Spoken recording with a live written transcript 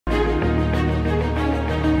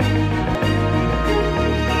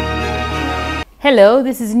Hello,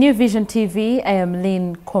 this is New Vision TV. I am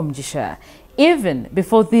Lynn Komjisha. Even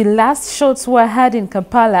before the last shots were heard in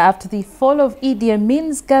Kampala after the fall of Idi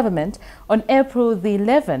Amin's government on April the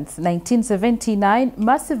 11th, 1979,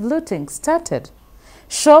 massive looting started.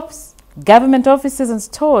 Shops, government offices and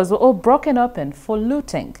stores were all broken open for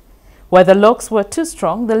looting. Where the locks were too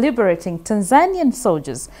strong, the liberating Tanzanian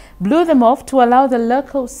soldiers blew them off to allow the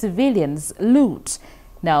local civilians loot.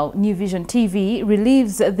 Now, New Vision TV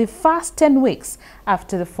relieves the first 10 weeks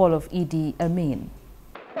after the fall of Idi Amin.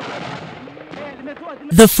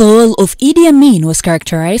 The fall of Idi Amin was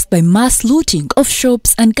characterized by mass looting of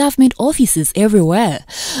shops and government offices everywhere.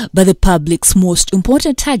 But the public's most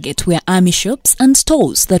important target were army shops and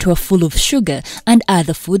stores that were full of sugar and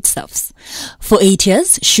other foodstuffs. For 8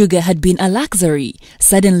 years, sugar had been a luxury.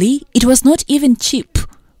 Suddenly, it was not even cheap,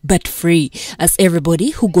 but free, as everybody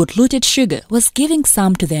who got looted sugar was giving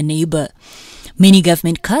some to their neighbor. Many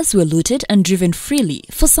government cars were looted and driven freely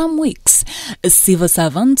for some weeks. Civil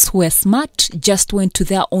servants who were smart just went to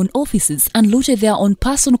their own offices and looted their own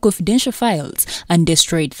personal confidential files and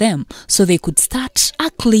destroyed them so they could start a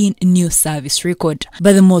clean new service record.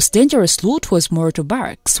 But the most dangerous loot was Moroto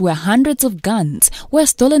Barracks, where hundreds of guns were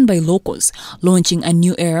stolen by locals, launching a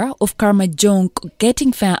new era of Karamajong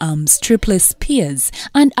getting firearms to replace spears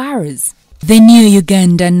and arrows. The new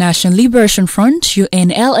Ugandan National Liberation Front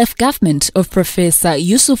UNLF government of Professor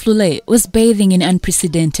Yusuf Lule was bathing in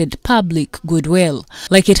unprecedented public goodwill.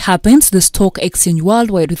 Like it happens, the stock exchange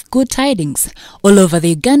worldwide with good tidings. All over the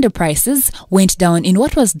Uganda prices went down in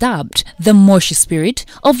what was dubbed the Moshi spirit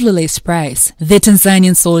of Lule's price. The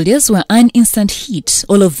Tanzanian soldiers were an instant hit,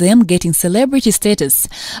 all of them getting celebrity status,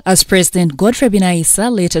 as President Godfrey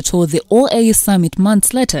Binaisa later told the All-AU Summit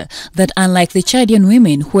months later that unlike the Chadian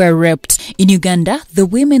women who were raped in Uganda, the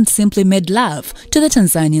women simply made love to the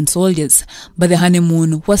Tanzanian soldiers, but the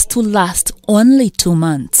honeymoon was to last only 2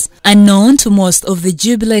 months. Unknown to most of the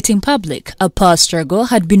jubilating public, a power struggle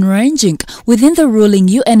had been raging within the ruling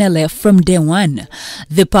UNLF from day one.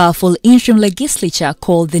 The powerful interim legislature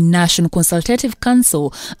called the National Consultative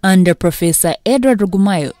Council under Professor Edward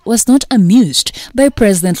Rugumayo was not amused by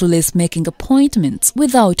President Lule's making appointments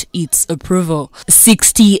without its approval.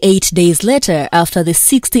 68 days later, after the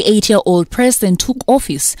 68-year-old president took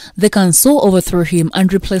office, the council overthrew him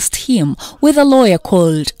and replaced him with a lawyer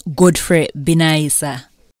called Godfrey Binaisa.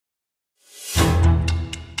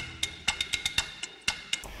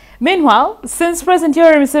 Meanwhile, since President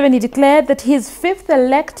Yoweri Museveni declared that his 5th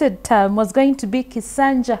elected term was going to be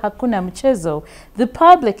Kisanja Hakuna Mchezo, the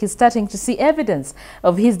public is starting to see evidence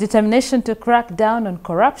of his determination to crack down on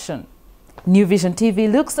corruption. New Vision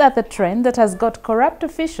TV looks at the trend that has got corrupt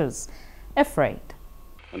officials afraid.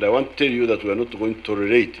 And I want to tell you that we are not going to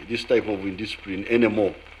tolerate this type of indiscipline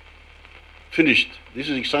anymore. Finished. This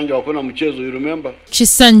is Kisanja Hakuna Mchezo, you remember?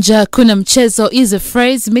 Kisanja Hakuna Mchezo is a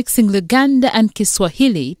phrase mixing Luganda and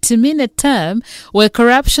Kiswahili to mean a term where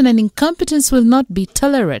corruption and incompetence will not be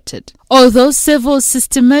tolerated. Although several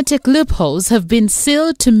systematic loopholes have been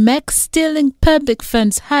sealed to make stealing public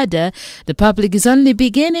funds harder, the public is only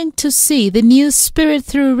beginning to see the new spirit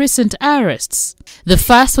through recent arrests. The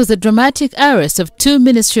first was the dramatic arrest of 2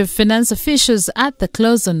 Ministry of Finance officials at the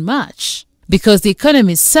close on March. Because the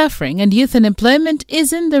economy is suffering and youth unemployment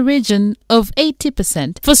is in the region of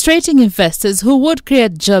 80%, frustrating investors who would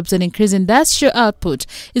create jobs and increase industrial output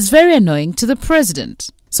is very annoying to the president.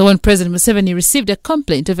 So when President Museveni received a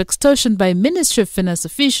complaint of extortion by Ministry of Finance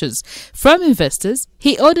officials from investors,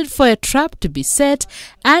 he ordered for a trap to be set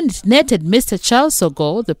and netted Mr. Charles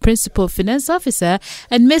Ogo, the principal finance officer,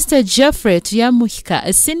 and Mr. Geoffrey Tuyamuhika,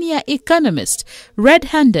 a senior economist,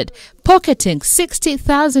 red-handed, pocketing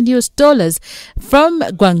 $60,000 from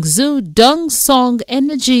Guangzhou Dongsong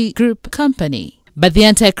Energy Group Company. But the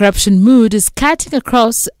anti-corruption mood is cutting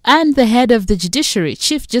across, and the head of the judiciary,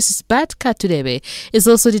 Chief Justice Bat Katurebe, is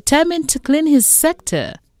also determined to clean his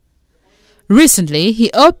sector. Recently,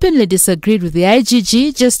 he openly disagreed with the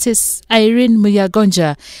IGG, Justice Irene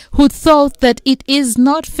Muyagonja, who thought that it is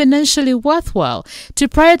not financially worthwhile to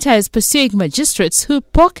prioritize pursuing magistrates who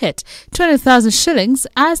pocket 20,000 shillings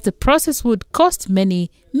as the process would cost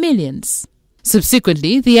many millions.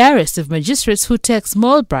 Subsequently, the arrest of magistrates who take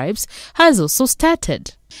small bribes has also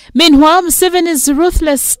started. Meanwhile, Museveni's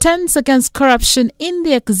ruthless stance against corruption in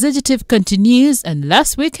the executive continues, and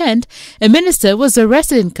last weekend, a minister was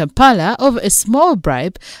arrested in Kampala over a small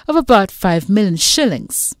bribe of about 5 million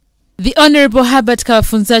shillings. The Honorable Herbert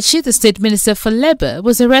Kawafunzachi, the State Minister for Labour,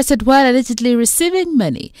 was arrested while allegedly receiving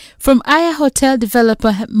money from Aya Hotel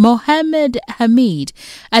developer Mohammed Hamid,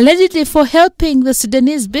 allegedly for helping the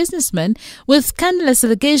Sudanese businessman with scandalous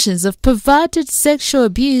allegations of perverted sexual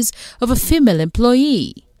abuse of a female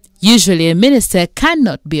employee. Usually, a minister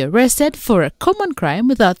cannot be arrested for a common crime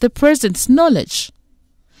without the president's knowledge.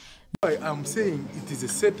 I am saying it is a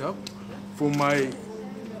setup for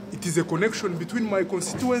it is a connection between my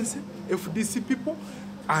constituency, FDC people,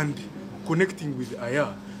 and connecting with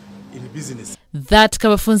Aya in business. That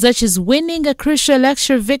Kawafunzachi is winning a crucial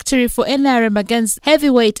electoral victory for NRM against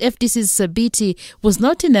heavyweight FDC's Sabiti was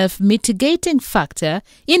not enough mitigating factor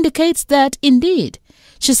indicates that, indeed,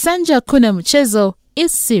 Chisanja Kuna Mchezo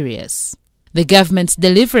is serious. The government's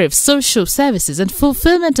delivery of social services and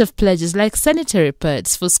fulfillment of pledges like sanitary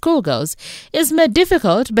pads for schoolgirls is made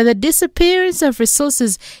difficult by the disappearance of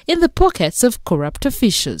resources in the pockets of corrupt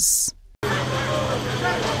officials.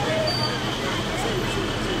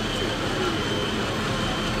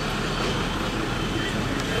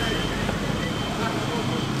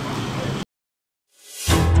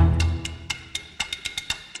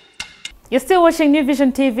 You're still watching New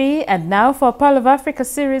Vision TV, and now for our Pearl of Africa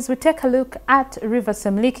series, we take a look at River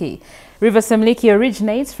Semliki. River Semliki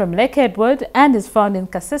originates from Lake Edward and is found in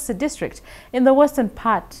Kasese district in the western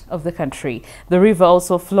part of the country. The river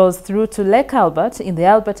also flows through to Lake Albert in the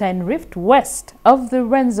Albertine Rift west of the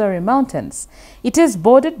Rwenzori Mountains. It is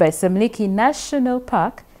bordered by Semliki National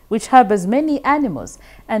Park, which harbors many animals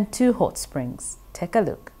and 2 hot springs. Take a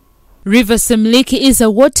look. River Semliki is a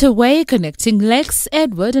waterway connecting Lakes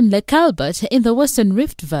Edward and Lake Albert in the Western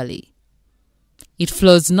Rift Valley. It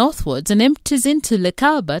flows northwards and empties into Lake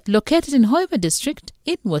Albert, located in Hoima district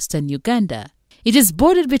in western Uganda. It is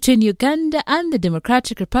bordered between Uganda and the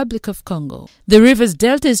Democratic Republic of Congo. The river's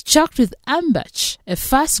delta is choked with ambach, a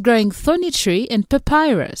fast-growing thorny tree, and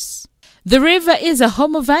papyrus. The river is a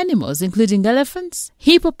home of animals including elephants,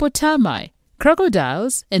 hippopotami,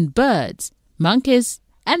 crocodiles, and birds, monkeys,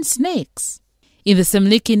 and snakes. In the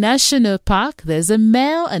Semliki National Park, there's a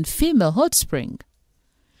male and female hot spring.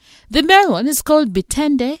 The male one is called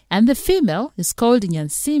Bitende and the female is called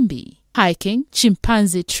Nyansimbi. Hiking,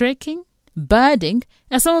 chimpanzee trekking, birding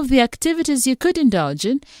are some of the activities you could indulge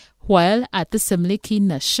in while at the Semliki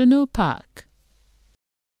National Park.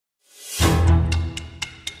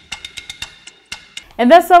 And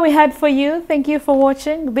that's all we had for you. Thank you for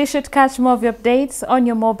watching. Be sure to catch more of your updates on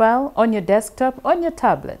your mobile, on your desktop, on your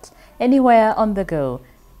tablet, anywhere on the go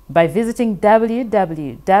by visiting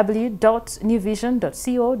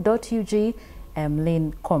www.newvision.co.ug. I'm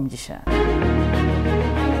Lynn Komjisha.